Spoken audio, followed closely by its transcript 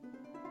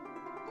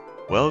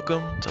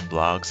Welcome to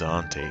Blogs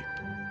on Tape.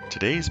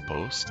 Today's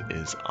post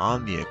is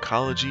on the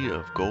ecology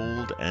of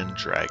gold and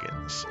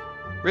dragons,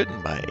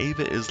 written by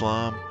Ava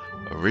Islam,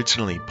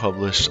 originally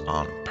published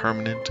on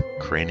Permanent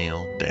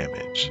Cranial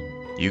Damage.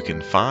 You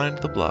can find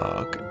the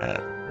blog at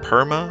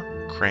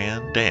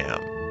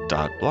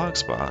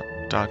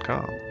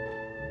permacrandam.blogspot.com.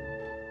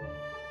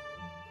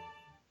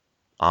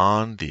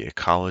 On the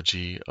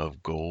ecology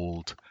of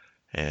gold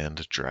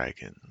and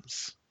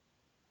dragons.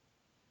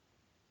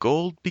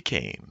 Gold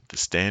became the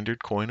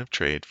standard coin of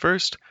trade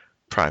first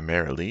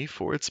primarily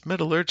for its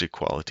metallurgic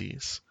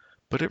qualities,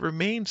 but it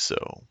remained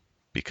so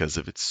because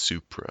of its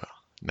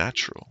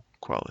supranatural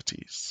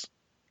qualities.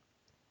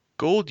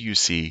 Gold, you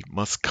see,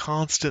 must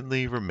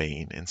constantly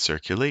remain in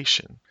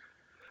circulation.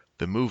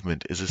 The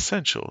movement is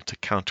essential to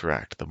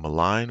counteract the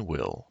malign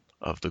will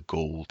of the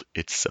gold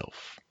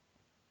itself.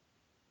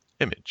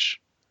 Image: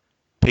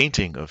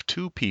 painting of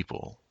two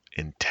people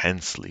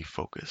intensely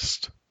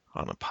focused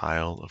on a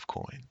pile of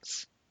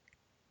coins.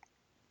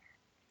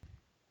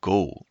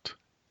 Gold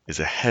is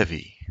a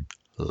heavy,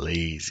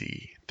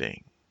 lazy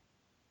thing.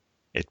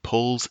 It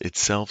pulls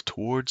itself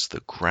towards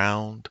the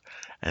ground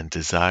and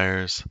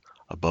desires,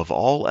 above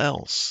all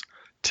else,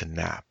 to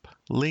nap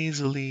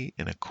lazily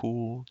in a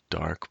cool,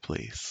 dark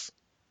place,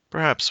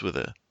 perhaps with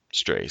a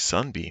stray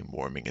sunbeam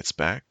warming its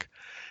back,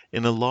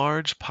 in a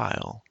large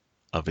pile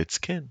of its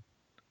kin.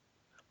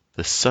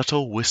 The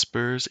subtle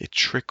whispers it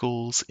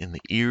trickles in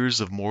the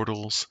ears of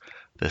mortals,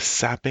 the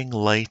sapping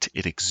light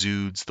it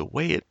exudes, the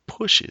way it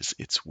pushes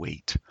its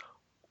weight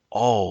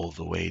all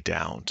the way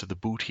down to the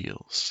boot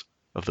heels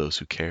of those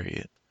who carry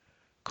it,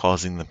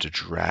 causing them to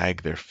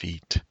drag their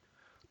feet,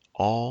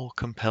 all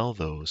compel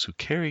those who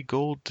carry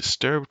gold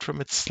disturbed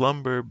from its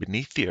slumber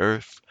beneath the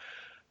earth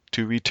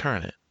to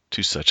return it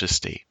to such a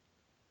state,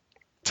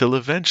 till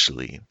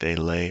eventually they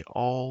lay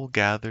all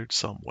gathered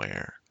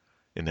somewhere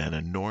in an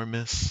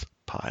enormous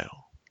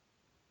pile.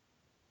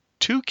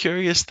 Two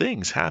curious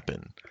things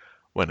happen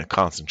when a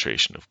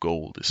concentration of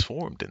gold is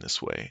formed in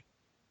this way.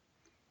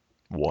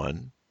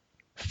 One,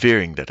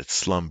 fearing that its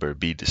slumber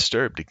be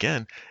disturbed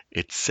again,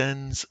 it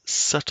sends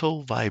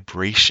subtle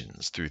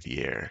vibrations through the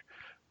air,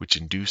 which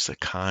induce a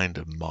kind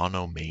of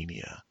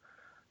monomania,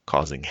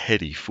 causing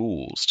heady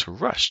fools to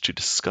rush to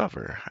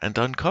discover and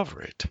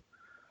uncover it.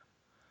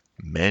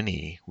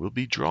 Many will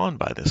be drawn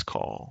by this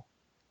call,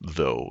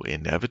 though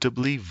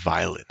inevitably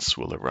violence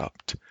will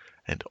erupt,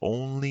 and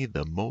only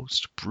the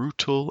most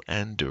brutal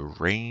and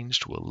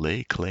deranged will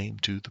lay claim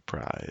to the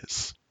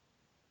prize.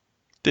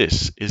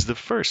 This is the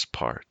first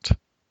part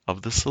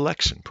of the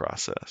selection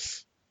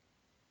process.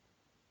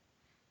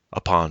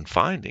 Upon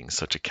finding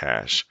such a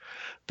cache,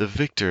 the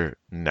victor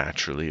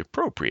naturally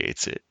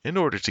appropriates it in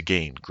order to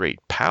gain great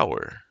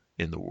power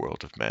in the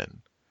world of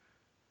men.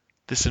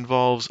 This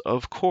involves,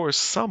 of course,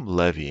 some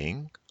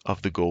levying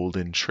of the gold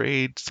in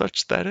trade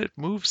such that it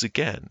moves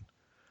again.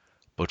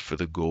 But for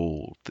the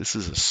gold, this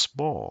is a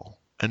small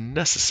and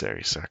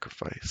necessary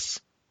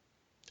sacrifice.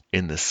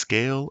 In the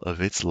scale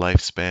of its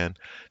lifespan,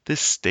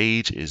 this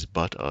stage is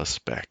but a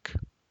speck.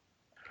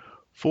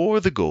 For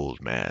the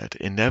gold mad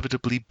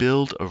inevitably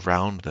build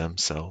around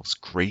themselves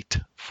great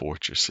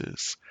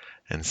fortresses,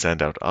 and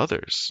send out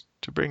others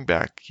to bring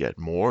back yet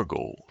more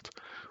gold,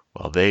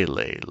 while they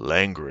lay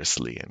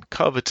languorously and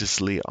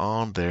covetously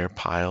on their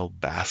pile,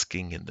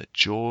 basking in the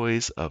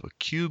joys of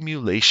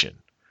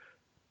accumulation,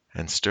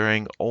 and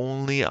stirring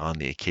only on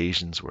the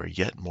occasions where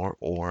yet more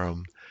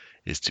aurum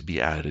is to be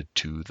added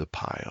to the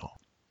pile.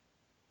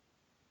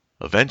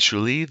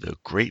 Eventually the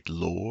great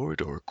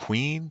lord or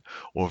queen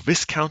or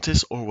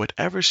viscountess or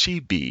whatever she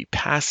be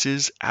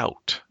passes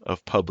out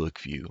of public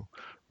view,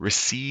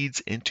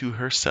 recedes into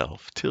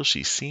herself till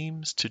she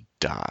seems to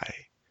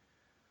die.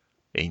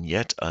 In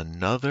yet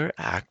another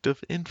act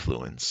of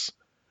influence,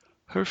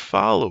 her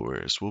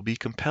followers will be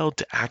compelled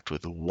to act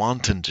with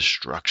wanton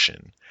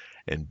destruction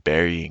in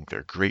burying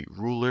their great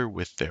ruler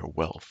with their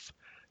wealth,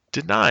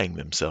 denying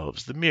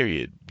themselves the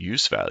myriad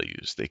use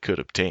values they could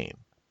obtain.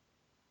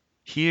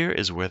 Here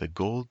is where the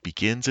gold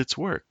begins its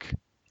work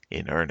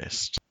in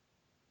earnest.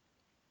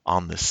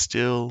 On the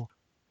still,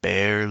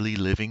 barely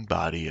living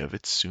body of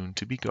its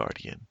soon-to-be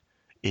guardian,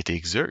 it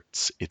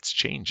exerts its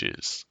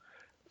changes,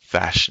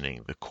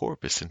 fashioning the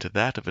corpus into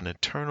that of an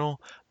eternal,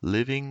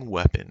 living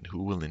weapon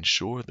who will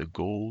ensure the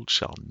gold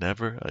shall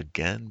never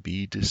again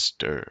be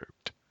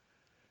disturbed.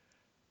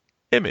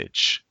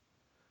 Image: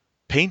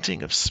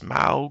 painting of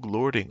Smaug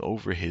lording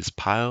over his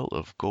pile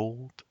of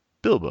gold,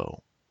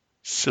 Bilbo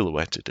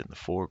silhouetted in the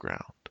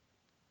foreground.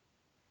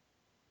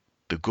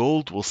 The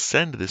gold will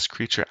send this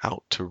creature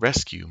out to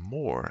rescue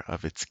more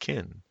of its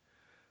kin,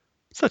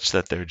 such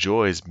that their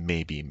joys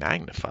may be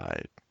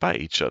magnified by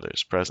each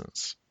other's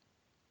presence.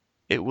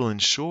 It will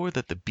ensure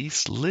that the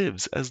beast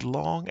lives as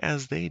long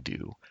as they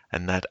do,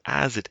 and that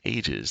as it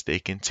ages they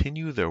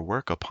continue their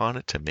work upon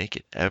it to make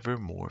it ever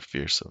more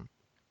fearsome.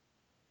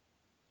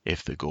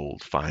 If the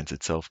gold finds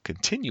itself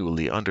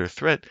continually under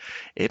threat,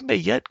 it may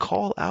yet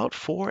call out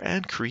for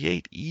and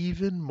create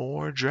even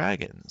more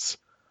dragons,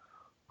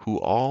 who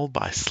all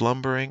by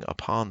slumbering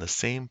upon the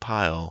same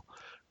pile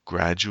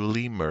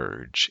gradually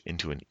merge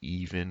into an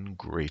even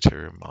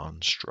greater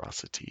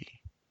monstrosity.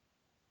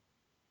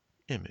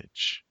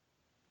 Image.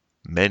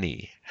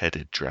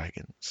 Many-headed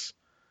dragons,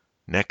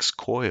 necks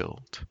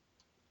coiled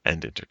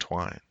and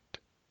intertwined.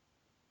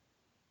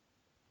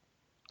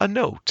 A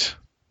note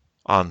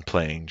on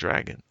playing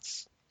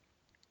dragons.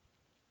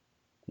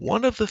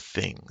 One of the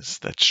things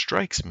that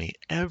strikes me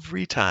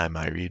every time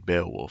I read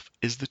Beowulf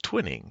is the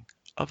twinning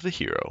of the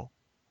hero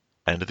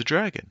and the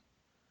dragon.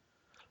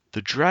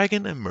 The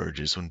dragon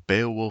emerges when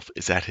Beowulf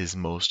is at his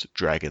most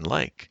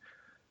dragon-like,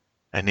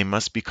 and he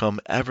must become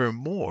ever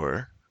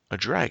more a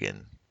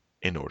dragon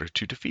in order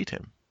to defeat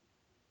him.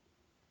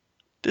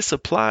 This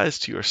applies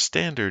to your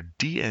standard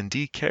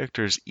D&D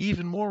characters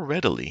even more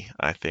readily,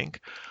 I think,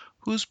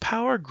 whose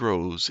power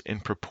grows in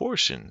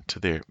proportion to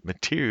their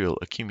material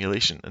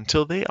accumulation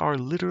until they are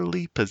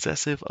literally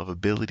possessive of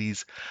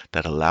abilities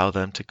that allow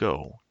them to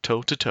go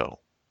toe-to-toe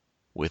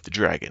with the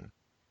dragon.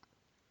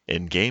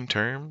 In game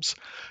terms,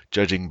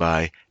 judging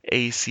by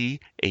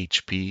AC,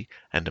 HP,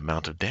 and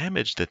amount of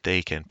damage that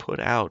they can put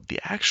out, the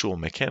actual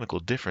mechanical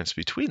difference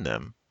between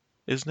them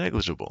is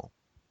negligible.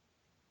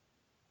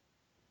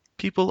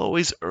 People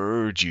always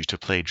urge you to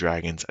play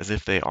dragons as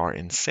if they are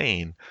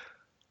insane,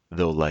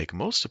 though like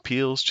most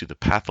appeals to the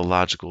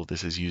pathological,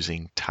 this is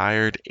using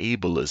tired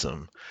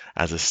ableism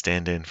as a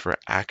stand-in for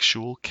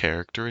actual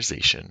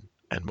characterization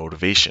and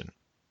motivation.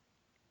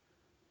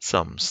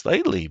 Some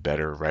slightly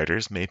better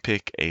writers may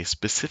pick a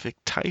specific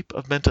type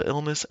of mental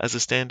illness as a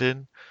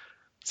stand-in,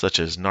 such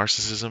as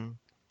narcissism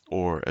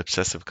or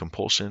obsessive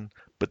compulsion,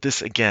 but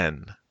this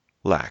again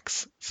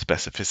lacks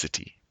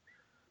specificity.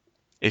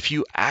 If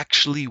you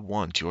actually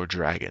want your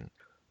dragon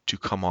to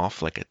come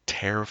off like a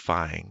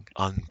terrifying,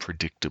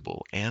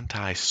 unpredictable,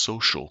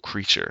 antisocial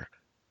creature,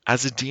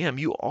 as a DM,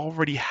 you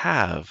already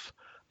have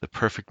the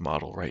perfect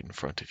model right in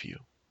front of you.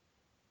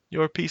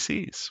 Your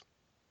PCs.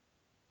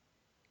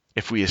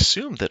 If we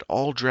assume that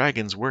all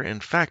dragons were in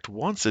fact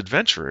once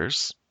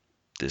adventurers,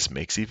 this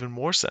makes even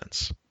more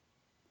sense.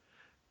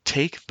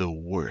 Take the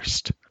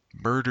worst,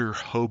 murder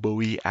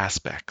hobo-y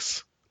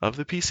aspects of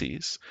the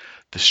PCs,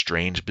 the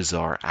strange,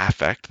 bizarre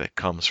affect that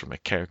comes from a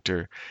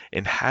character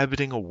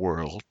inhabiting a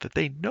world that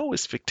they know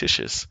is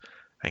fictitious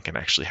and can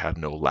actually have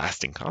no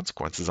lasting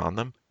consequences on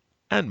them,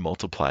 and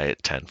multiply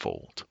it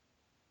tenfold.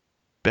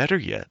 Better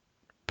yet,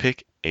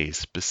 pick a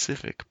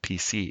specific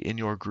PC in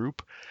your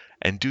group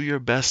and do your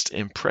best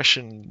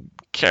impression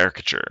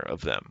caricature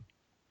of them.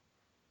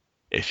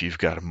 If you've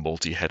got a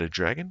multi-headed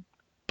dragon,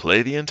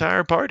 play the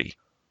entire party.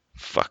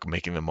 Fuck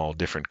making them all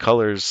different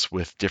colors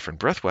with different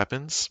breath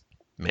weapons.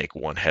 Make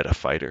one head a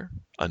fighter,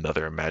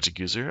 another a magic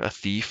user, a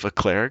thief, a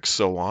cleric,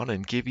 so on,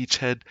 and give each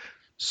head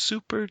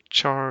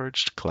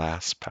supercharged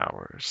class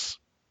powers.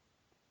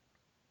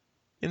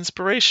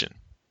 Inspiration.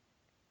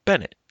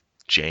 Bennett,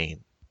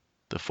 Jane.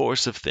 The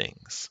Force of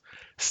Things.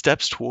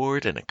 Steps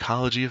Toward an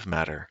Ecology of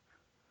Matter.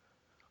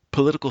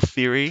 Political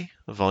Theory,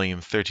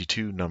 Volume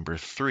 32, Number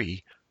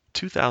 3,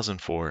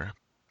 2004,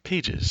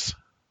 pages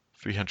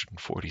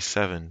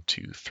 347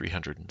 to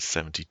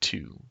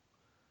 372.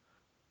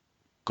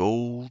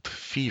 Gold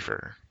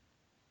Fever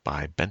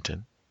by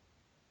Benton.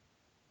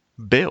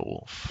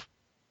 Beowulf.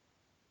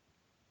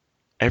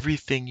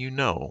 Everything You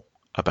Know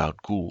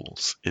About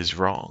Ghouls Is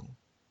Wrong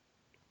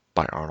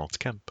by Arnold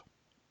Kemp.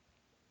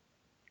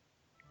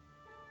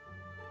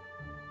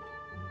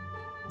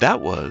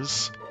 That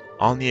was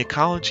On the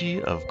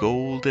Ecology of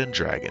Gold and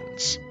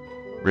Dragons,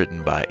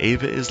 written by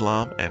Ava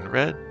Islam and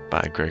read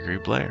by Gregory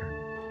Blair.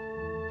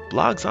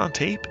 Blogs on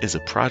Tape is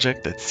a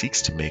project that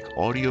seeks to make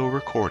audio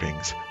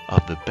recordings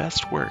of the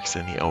best works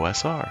in the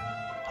OSR,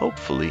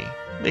 hopefully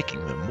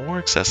making them more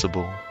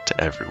accessible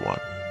to everyone.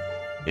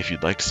 If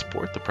you'd like to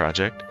support the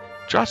project,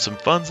 drop some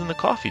funds in the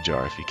coffee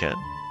jar if you can,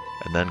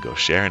 and then go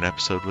share an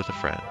episode with a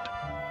friend.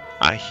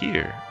 I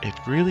hear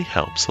it really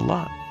helps a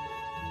lot.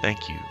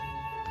 Thank you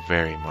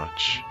very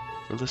much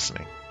for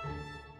listening.